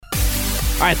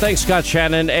All right, thanks, Scott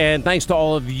Shannon, and thanks to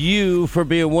all of you for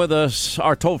being with us.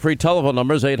 Our toll-free telephone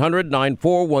number is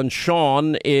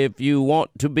 800-941-SEAN if you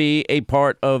want to be a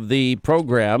part of the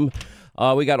program.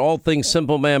 We got All Things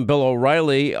Simple Man Bill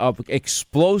O'Reilly, an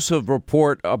explosive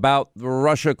report about the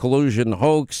Russia collusion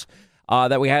hoax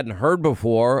that we hadn't heard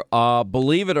before.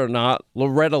 Believe it or not,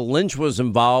 Loretta Lynch was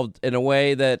involved in a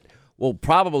way that will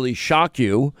probably shock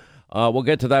you. We'll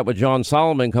get to that with John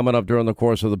Solomon coming up during the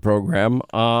course of the program.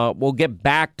 We'll get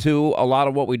back to a lot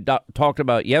of what we talked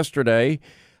about yesterday,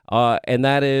 and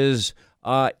that is,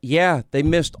 they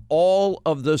missed all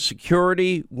of the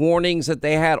security warnings that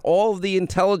they had, all of the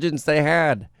intelligence they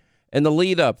had in the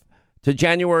lead up to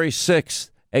January 6th,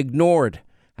 ignored.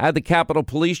 I had the Capitol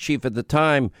Police Chief at the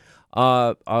time,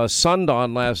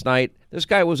 Sundon, last night. This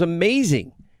guy was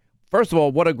amazing. First of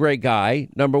all, what a great guy,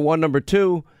 number one. Number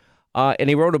two, and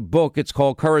he wrote a book. It's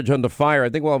called Courage Under Fire. I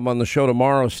think we'll have him on the show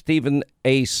tomorrow. Stephen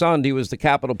A. Sund, he was the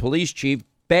Capitol Police Chief,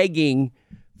 begging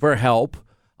for help.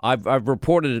 I've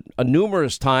reported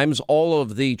numerous times all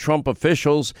of the Trump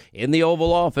officials in the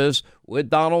Oval Office with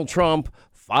Donald Trump,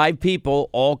 5 people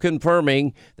all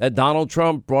confirming that Donald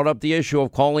Trump brought up the issue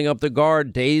of calling up the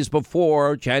Guard days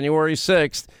before January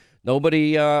 6th.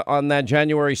 Nobody on that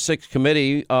January 6th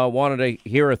committee wanted to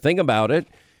hear a thing about it.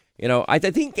 You know, I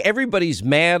think everybody's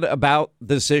mad about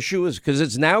this issue is because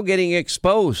it's now getting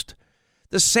exposed.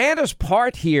 The saddest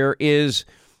part here is,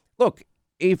 look,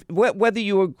 whether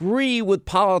you agree with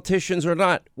politicians or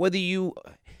not, whether you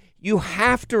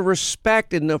have to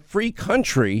respect in a free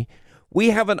country, we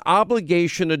have an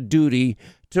obligation, a duty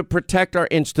to protect our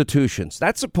institutions.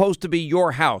 That's supposed to be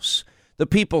your house, the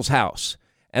people's house,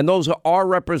 and those are our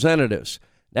representatives.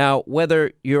 Now,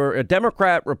 whether you're a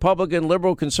Democrat, Republican,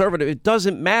 liberal, conservative, it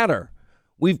doesn't matter.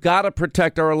 We've got to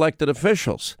protect our elected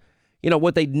officials. You know,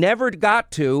 what they never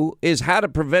got to is how to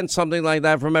prevent something like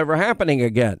that from ever happening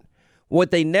again.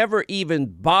 What they never even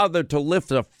bothered to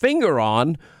lift a finger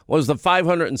on was the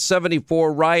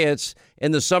 574 riots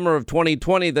in the summer of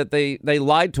 2020 that they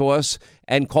lied to us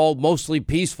and called mostly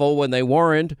peaceful when they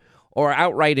weren't, or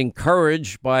outright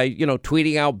encouraged by,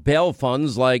 tweeting out bail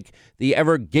funds like the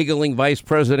ever-giggling Vice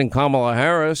President Kamala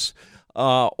Harris,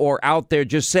 or out there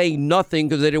just saying nothing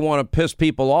because they didn't want to piss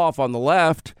people off on the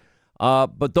left.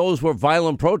 But those were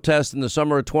violent protests in the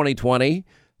summer of 2020.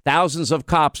 Thousands of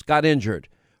cops got injured.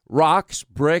 Rocks,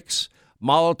 bricks,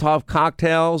 Molotov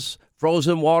cocktails,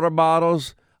 frozen water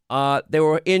bottles, they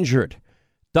were injured.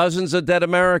 Dozens of dead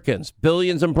Americans,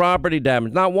 billions in property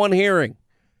damage, not one hearing.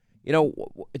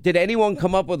 Did anyone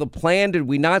come up with a plan? Did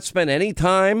we not spend any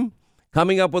time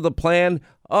coming up with a plan?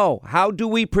 Oh, how do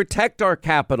we protect our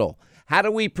Capitol? How do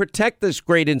we protect this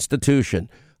great institution?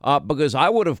 Because I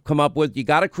would have come up with, you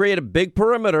got to create a big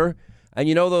perimeter. And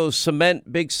those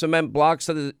big cement blocks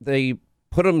that they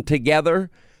put them together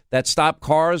that stop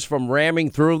cars from ramming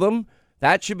through them?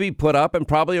 That should be put up, and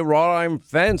probably a wrought iron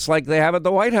fence like they have at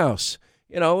the White House.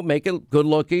 Make it good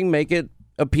looking, make it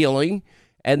appealing.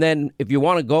 And then if you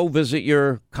want to go visit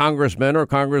your congressman or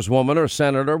congresswoman or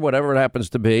senator, whatever it happens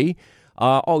to be,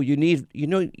 you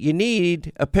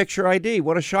need a picture ID.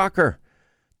 What a shocker.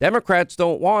 Democrats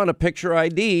don't want a picture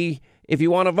ID if you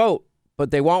want to vote,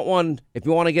 but they want one if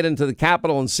you want to get into the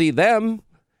Capitol and see them.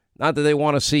 Not that they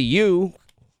want to see you.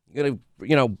 You're going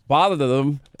to, bother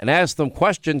them and ask them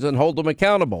questions and hold them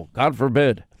accountable. God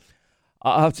forbid.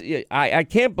 I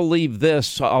can't believe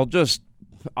this. I'll just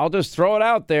throw it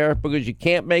out there because you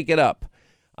can't make it up.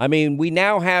 I mean, we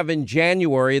now have in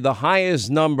January the highest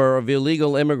number of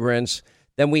illegal immigrants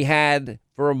than we had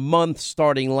for a month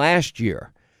starting last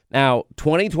year. Now,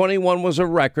 2021 was a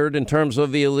record in terms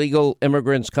of the illegal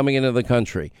immigrants coming into the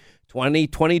country.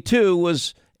 2022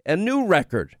 was a new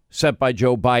record set by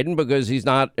Joe Biden because he's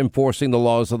not enforcing the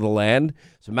laws of the land.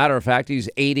 As a matter of fact, he's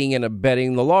aiding and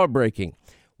abetting the law breaking.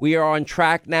 We are on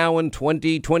track now in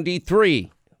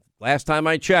 2023. Last time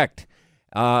I checked,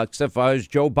 except if I was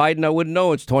Joe Biden, I wouldn't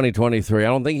know it's 2023. I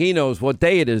don't think he knows what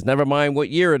day it is, never mind what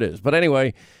year it is. But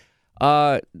anyway,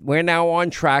 we're now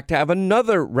on track to have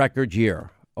another record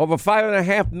year. Over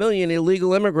 5.5 million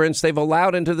illegal immigrants they've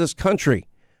allowed into this country.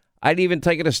 I'd even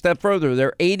take it a step further.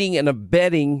 They're aiding and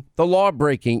abetting the law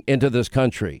breaking into this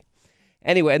country.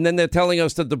 Anyway, and then they're telling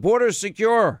us that the border's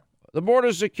secure. The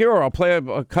border's secure. I'll play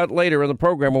a cut later in the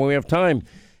program when we have time.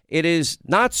 It is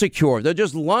not secure. They're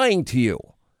just lying to you,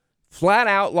 flat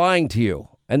out lying to you.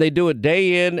 And they do it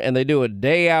day in and they do it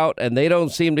day out, and they don't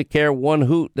seem to care one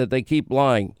hoot that they keep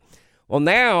lying. Well,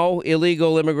 now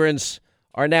illegal immigrants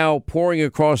are now pouring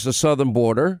across the southern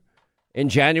border. In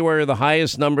January, the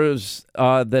highest numbers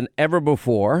than ever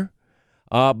before.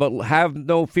 But have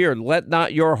no fear. Let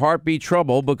not your heart be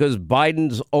troubled, because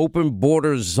Biden's open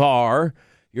border czar,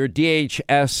 your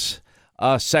DHS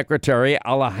Secretary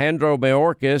Alejandro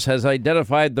Mayorkas, has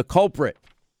identified the culprit.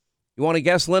 You want to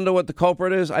guess, Linda, what the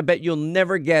culprit is? I bet you'll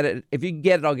never get it. If you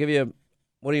get it, I'll give you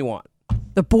what do you want?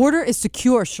 The border is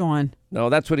secure, Sean. No,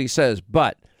 that's what he says.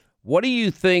 But what do you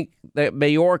think that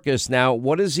Mayorkas now,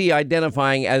 what is he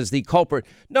identifying as the culprit?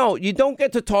 No, you don't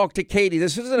get to talk to Katie.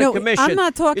 This isn't a commission. I'm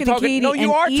not talking to Katie. No,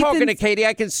 you are talking to Katie.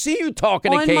 I can see you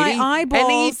talking to Katie. On my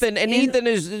eyeballs. And Ethan,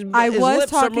 his lips are moving. I was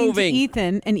talking to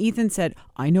Ethan, and Ethan said,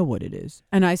 I know what it is.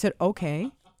 And I said,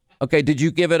 okay. Okay, did you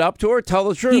give it up to her? Tell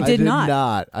the truth. He did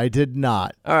not. I did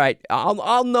not. All right,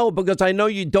 I'll know, because I know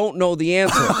you don't know the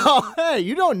answer. Oh, hey,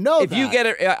 you don't know if you get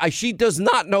it, she does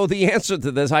not know the answer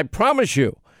to this. I promise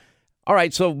you. All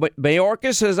right, so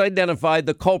Mayorkas has identified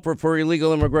the culprit for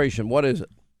illegal immigration. What is it?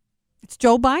 It's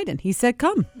Joe Biden. He said,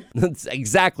 come.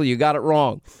 Exactly. You got it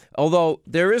wrong. Although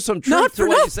there is some truth to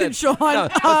what he said. Sean. No,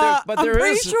 but I'm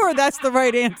pretty sure that's the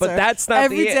right answer. But that's not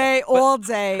every day, all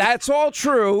day. That's all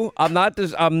true. I'm not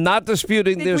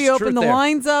disputing this truth. We open the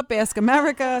lines up. Ask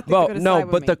America. Well, no,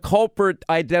 but the culprit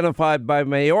identified by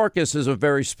Mayorkas is a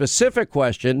very specific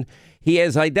question. He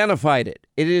has identified it.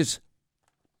 It is.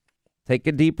 Take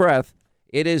a deep breath.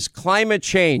 It is climate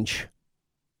change.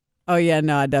 Oh, yeah,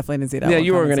 no, I definitely didn't see that. Yeah,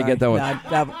 you were going to get that one.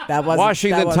 No, that wasn't,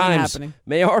 Washington wasn't Times. Happening.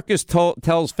 Mayorkas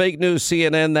tells fake news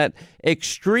CNN that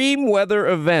extreme weather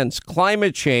events,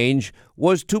 climate change,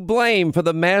 was to blame for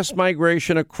the mass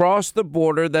migration across the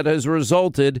border that has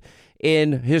resulted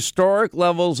in historic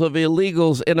levels of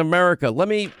illegals in America. Let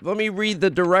me read the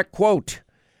direct quote.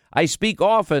 I speak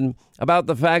often about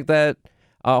the fact that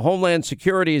Homeland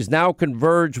Security is now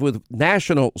converged with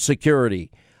national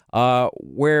security.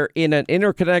 Where in an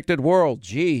interconnected world,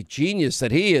 genius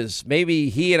that he is. Maybe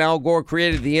he and Al Gore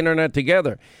created the internet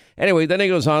together. Anyway, then he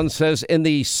goes on and says, in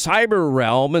the cyber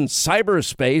realm and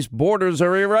cyberspace, borders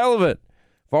are irrelevant.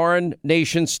 Foreign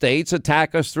nation states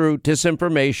attack us through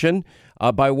disinformation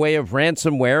by way of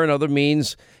ransomware and other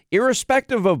means,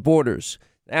 irrespective of borders.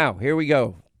 Now, here we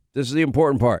go. This is the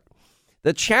important part.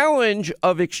 The challenge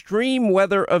of extreme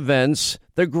weather events,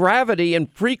 the gravity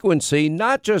and frequency,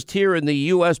 not just here in the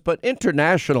U.S., but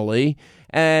internationally,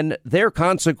 and their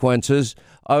consequences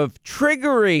of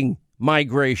triggering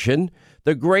migration,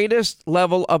 the greatest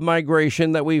level of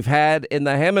migration that we've had in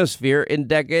the hemisphere in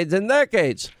decades and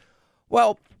decades.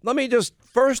 Well, let me just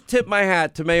first tip my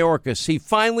hat to Mayorkas. He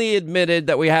finally admitted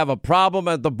that we have a problem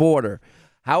at the border.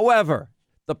 However,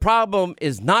 the problem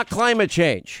is not climate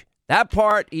change. That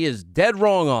part he is dead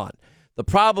wrong on. The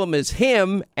problem is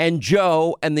him and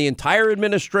Joe and the entire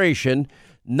administration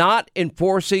not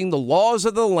enforcing the laws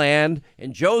of the land.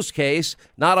 In Joe's case,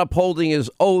 not upholding his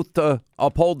oath to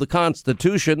uphold the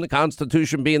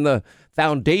Constitution being the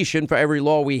foundation for every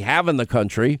law we have in the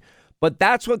country. But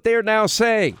that's what they're now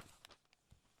saying.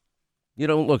 You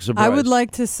don't look surprised. I would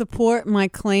like to support my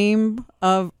claim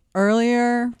of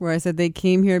earlier where I said they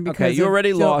came here because okay, you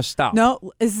already lost. Stop.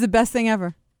 No, this is the best thing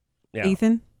ever. Yeah.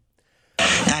 Ethan?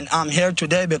 And I'm here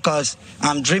today because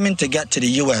I'm dreaming to get to the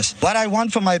U.S. What I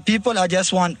want for my people, I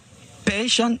just want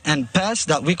patience and pace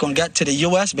that we can get to the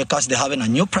U.S. because they're having a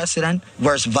new president.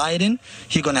 Where's Biden?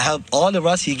 He's going to help all of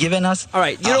us. He's giving us. All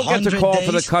right, you don't get to call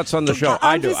for the cuts on the show.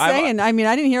 I'm just saying. I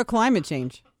didn't hear climate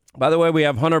change. By the way, we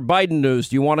have Hunter Biden news.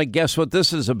 Do you want to guess what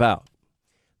this is about?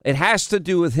 It has to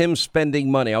do with him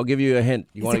spending money. I'll give you a hint.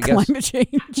 You want to guess? Climate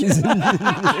change.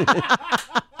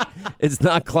 It's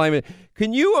not climate.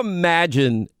 Can you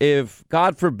imagine if,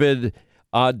 God forbid,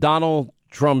 Donald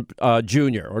Trump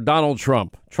Jr. or Donald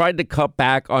Trump tried to cut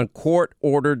back on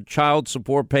court-ordered child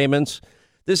support payments?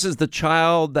 This is the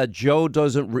child that Joe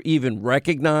doesn't even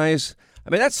recognize. I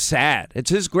mean, that's sad.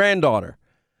 It's his granddaughter.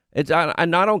 And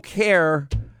I don't care.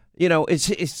 You know, it's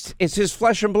his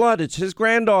flesh and blood. It's his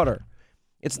granddaughter.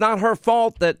 It's not her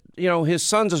fault that, his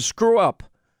son's a screw up.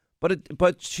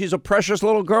 But she's a precious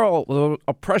little girl.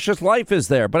 A precious life is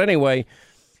there. But anyway,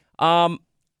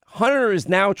 Hunter is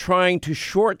now trying to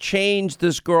shortchange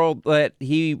this girl that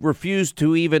he refused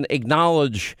to even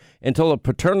acknowledge until a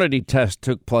paternity test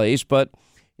took place. But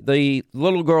the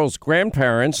little girl's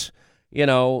grandparents,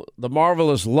 the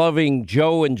marvelous, loving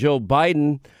Joe and Jill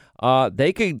Biden,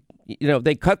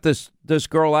 they cut this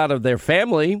girl out of their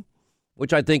family,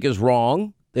 which I think is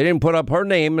wrong. They didn't put up her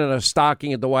name in a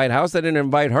stocking at the White House. They didn't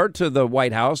invite her to the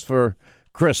White House for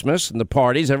Christmas and the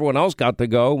parties. Everyone else got to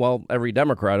go. Well, every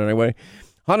Democrat anyway.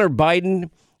 Hunter Biden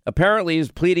apparently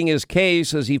is pleading his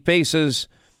case as he faces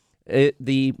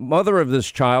the mother of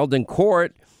this child in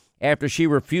court after she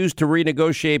refused to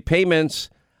renegotiate payments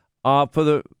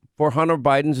for Hunter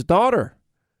Biden's daughter.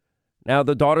 Now,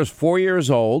 the daughter's 4 years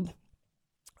old.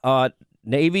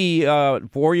 Navy,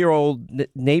 4-year-old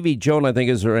Navy Joan, I think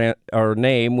is her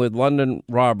name, with London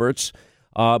Roberts,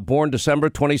 born December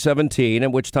 2017,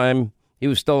 at which time he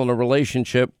was still in a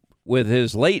relationship with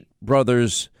his late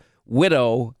brother's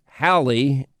widow,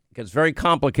 Hallie. It gets very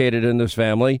complicated in this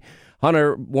family.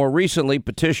 Hunter more recently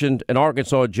petitioned an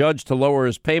Arkansas judge to lower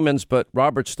his payments, but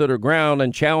Roberts stood her ground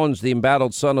and challenged the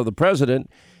embattled son of the president.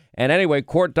 And anyway,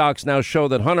 court docs now show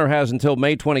that Hunter has until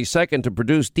May 22nd to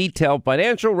produce detailed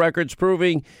financial records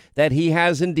proving that he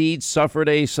has indeed suffered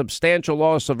a substantial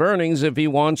loss of earnings if he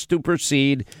wants to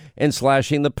proceed in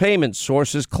slashing the payments.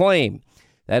 Sources claim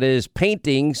that his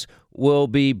paintings will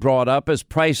be brought up as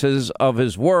prices of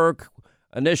his work,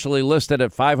 initially listed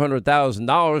at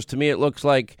 $500,000. To me, it looks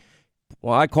like,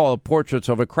 well, I call it portraits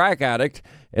of a crack addict.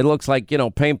 It looks like,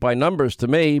 paint by numbers to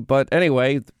me. But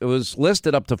anyway, it was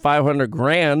listed up to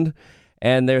 $500,000,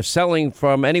 and they're selling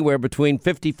from anywhere between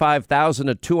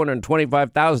 $55,000 to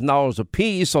 $225,000 a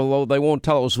piece, although they won't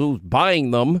tell us who's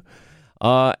buying them.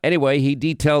 Anyway, he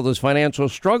detailed his financial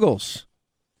struggles.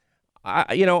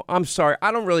 I'm sorry.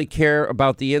 I don't really care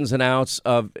about the ins and outs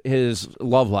of his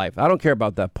love life. I don't care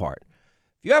about that part.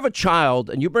 If you have a child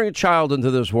and you bring a child into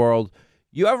this world,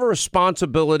 you have a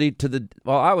responsibility to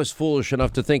I was foolish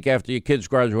enough to think after your kids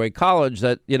graduate college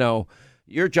that,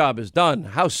 your job is done.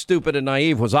 How stupid and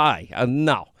naive was I?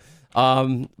 No.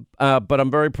 But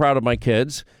I'm very proud of my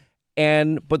kids.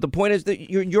 But the point is that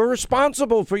you're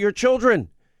responsible for your children.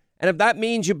 And if that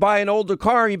means you buy an older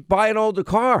car, you buy an older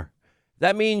car.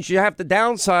 That means you have to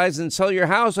downsize and sell your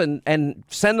house and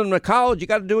send them to college. You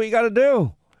got to do what you got to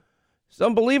do. It's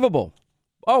unbelievable.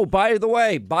 Oh, by the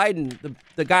way, Biden,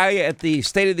 the guy at the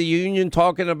State of the Union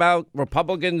talking about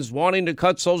Republicans wanting to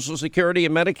cut Social Security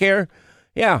and Medicare.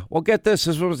 Yeah, well, get this.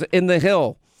 This was in the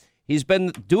Hill. He's been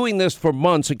doing this for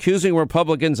months, accusing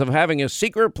Republicans of having a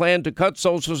secret plan to cut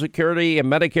Social Security and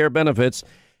Medicare benefits.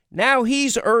 Now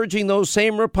he's urging those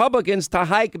same Republicans to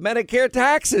hike Medicare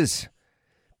taxes.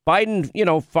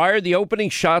 Biden, fired the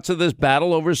opening shots of this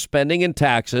battle over spending and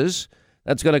taxes.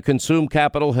 That's going to consume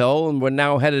Capitol Hill, and we're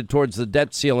now headed towards the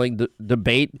debt ceiling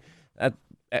debate.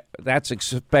 That's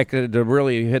expected to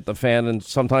really hit the fan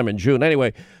sometime in June.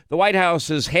 Anyway, the White House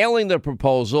is hailing the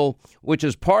proposal, which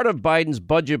is part of Biden's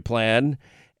budget plan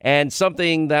and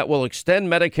something that will extend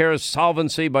Medicare's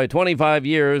solvency by 25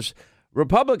 years.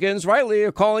 Republicans rightly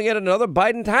are calling it another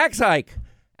Biden tax hike.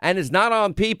 And it's not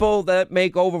on people that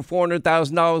make over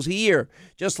 $400,000 a year,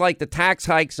 just like the tax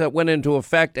hikes that went into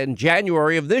effect in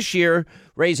January of this year,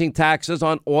 raising taxes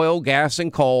on oil, gas,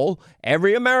 and coal.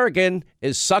 Every American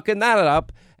is sucking that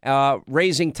up,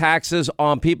 raising taxes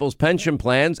on people's pension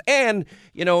plans, and,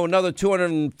 another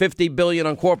 $250 billion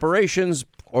on corporations.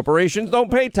 Corporations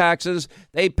don't pay taxes.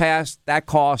 They pass that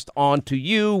cost on to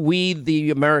you, we,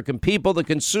 the American people, the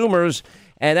consumers.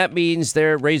 And that means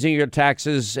they're raising your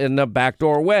taxes in a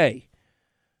backdoor way.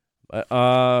 We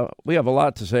have a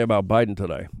lot to say about Biden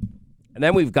today. And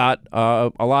then we've got a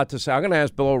lot to say. I'm going to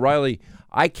ask Bill O'Reilly.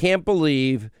 I can't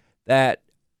believe that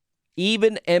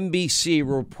even NBC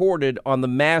reported on the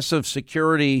massive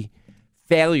security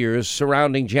failures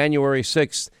surrounding January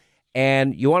 6th.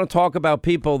 And you want to talk about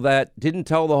people that didn't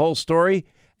tell the whole story?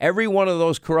 Every one of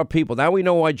those corrupt people. Now we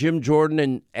know why Jim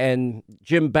Jordan and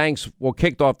Jim Banks were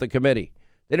kicked off the committee.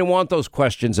 They didn't want those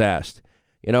questions asked.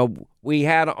 We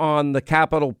had on the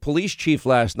Capitol Police Chief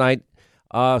last night,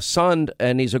 Sund,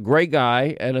 and he's a great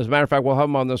guy. And as a matter of fact, we'll have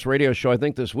him on this radio show, I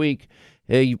think this week.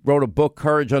 He wrote a book,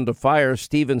 Courage Under Fire.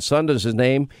 Stephen Sund is his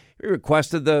name. He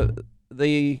requested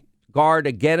the guard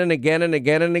again and again and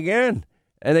again and again.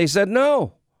 And they said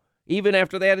no, even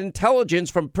after they had intelligence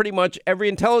from pretty much every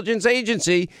intelligence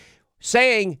agency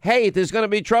saying, hey, there's going to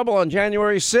be trouble on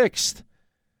January 6th.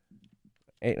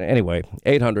 Anyway,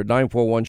 800-941